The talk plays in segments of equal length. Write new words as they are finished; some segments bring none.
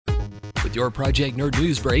with your Project Nerd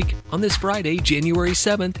News Break on this Friday, January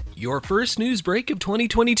 7th, your first news break of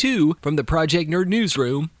 2022 from the Project Nerd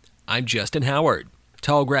Newsroom. I'm Justin Howard.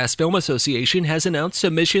 Tallgrass Film Association has announced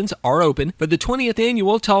submissions are open for the 20th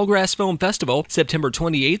Annual Tallgrass Film Festival, September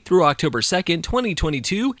 28th through October 2nd,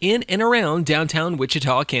 2022, in and around downtown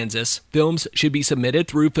Wichita, Kansas. Films should be submitted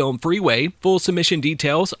through Film Freeway. Full submission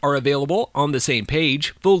details are available on the same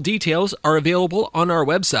page. Full details are available on our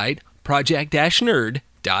website,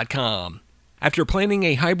 project-nerd.com. After planning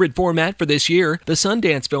a hybrid format for this year, the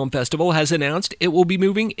Sundance Film Festival has announced it will be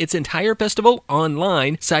moving its entire festival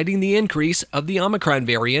online, citing the increase of the Omicron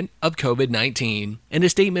variant of COVID-19. In a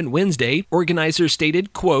statement Wednesday, organizers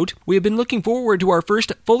stated, quote, "We have been looking forward to our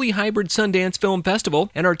first fully hybrid Sundance Film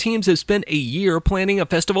Festival, and our teams have spent a year planning a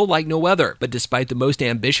festival like no other. But despite the most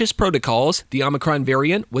ambitious protocols, the Omicron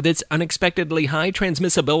variant, with its unexpectedly high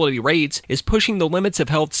transmissibility rates, is pushing the limits of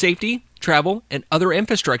health safety, travel, and other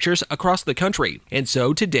infrastructures across the country. And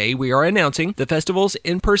so today we are announcing the festival's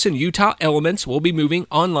in-person Utah elements will be moving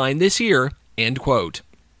online this year," end quote.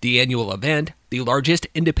 The annual event, the largest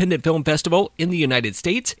independent film festival in the United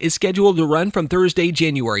States, is scheduled to run from Thursday,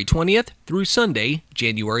 January 20th through Sunday,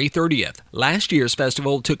 January 30th. Last year's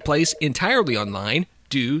festival took place entirely online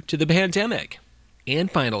due to the pandemic.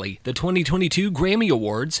 And finally, the 2022 Grammy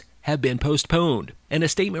Awards have been postponed. In a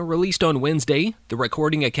statement released on Wednesday, the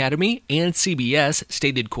Recording Academy and CBS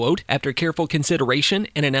stated, quote, "After careful consideration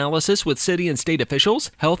and analysis with city and state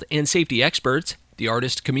officials, health and safety experts, the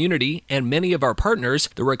artist community, and many of our partners,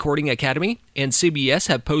 the Recording Academy and CBS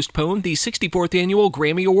have postponed the 64th Annual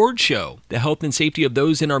Grammy Awards show. The health and safety of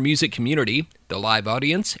those in our music community, the live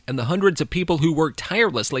audience, and the hundreds of people who work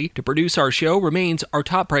tirelessly to produce our show remains our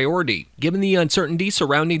top priority. Given the uncertainty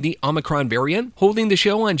surrounding the Omicron variant, holding the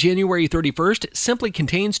show on January 31st simply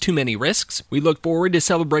contains too many risks. We look forward to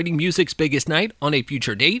celebrating music's biggest night on a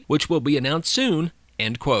future date, which will be announced soon,"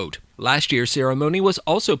 end quote. Last year's ceremony was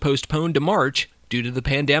also postponed to March due to the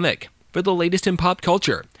pandemic. For the latest in pop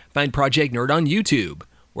culture, find Project Nerd on YouTube,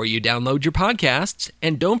 where you download your podcasts,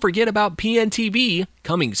 and don't forget about PNTV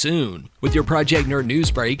coming soon. With your Project Nerd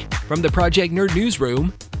News Break from the Project Nerd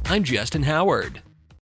Newsroom, I'm Justin Howard.